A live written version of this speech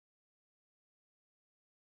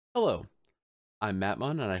Hello, I'm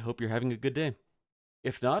Mattmon, and I hope you're having a good day.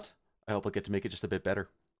 If not, I hope I'll get to make it just a bit better.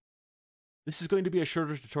 This is going to be a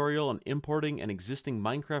shorter tutorial on importing an existing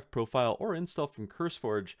Minecraft profile or install from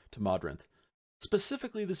Curseforge to Modrinth.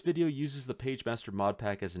 Specifically, this video uses the PageMaster mod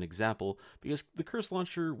pack as an example because the Curse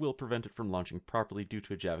launcher will prevent it from launching properly due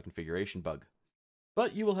to a Java configuration bug.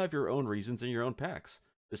 But you will have your own reasons and your own packs.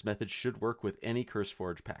 This method should work with any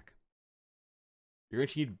Curseforge pack. You're going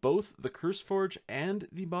to need both the Curseforge and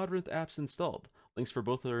the Modrinth apps installed. Links for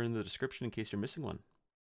both are in the description in case you're missing one.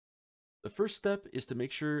 The first step is to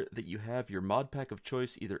make sure that you have your mod pack of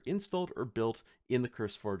choice either installed or built in the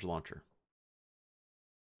Curseforge launcher.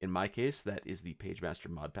 In my case, that is the PageMaster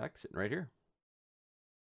mod pack sitting right here.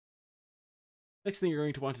 Next thing you're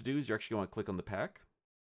going to want to do is you're actually going to click on the pack.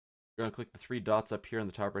 You're going to click the three dots up here in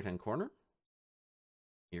the top right hand corner.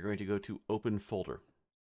 You're going to go to Open Folder.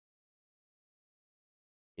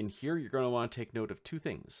 In here, you're going to want to take note of two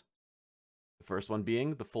things. The first one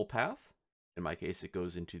being the full path. In my case, it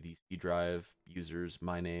goes into the C drive, users,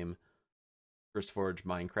 my name, Curseforge,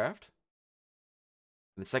 Minecraft.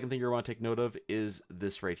 And the second thing you're going to want to take note of is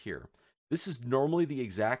this right here. This is normally the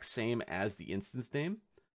exact same as the instance name,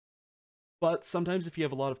 but sometimes if you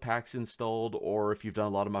have a lot of packs installed or if you've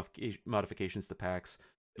done a lot of modifications to packs,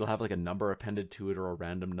 it'll have like a number appended to it or a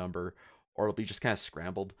random number, or it'll be just kind of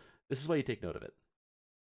scrambled. This is why you take note of it.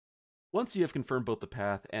 Once you have confirmed both the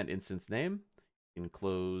path and instance name, you can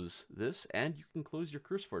close this and you can close your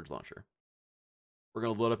Curseforge launcher. We're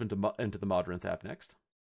going to load up into the Modrinth app next.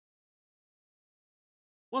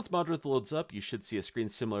 Once Modrinth loads up, you should see a screen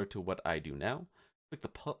similar to what I do now.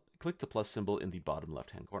 Click the plus symbol in the bottom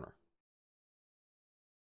left-hand corner.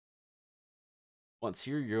 Once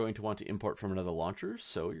here, you're going to want to import from another launcher,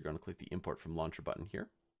 so you're going to click the Import from Launcher button here.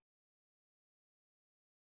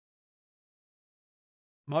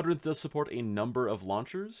 Modrinth does support a number of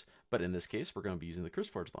launchers, but in this case, we're going to be using the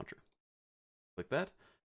Curseforge launcher. Click that,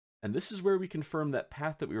 and this is where we confirm that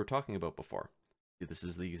path that we were talking about before. This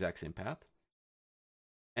is the exact same path.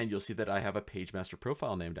 And you'll see that I have a PageMaster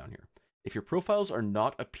profile name down here. If your profiles are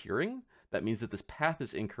not appearing, that means that this path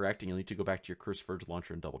is incorrect and you'll need to go back to your Curseforge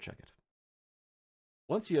launcher and double check it.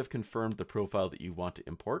 Once you have confirmed the profile that you want to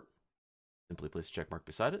import, simply place a check mark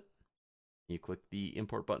beside it. You click the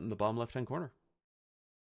import button in the bottom left-hand corner.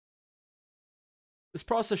 This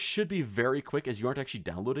process should be very quick as you aren't actually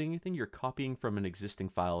downloading anything, you're copying from an existing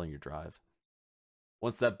file in your drive.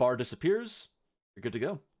 Once that bar disappears, you're good to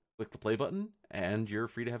go. Click the play button and you're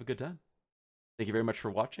free to have a good time. Thank you very much for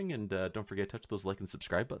watching, and don't forget to touch those like and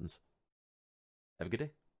subscribe buttons. Have a good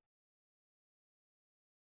day.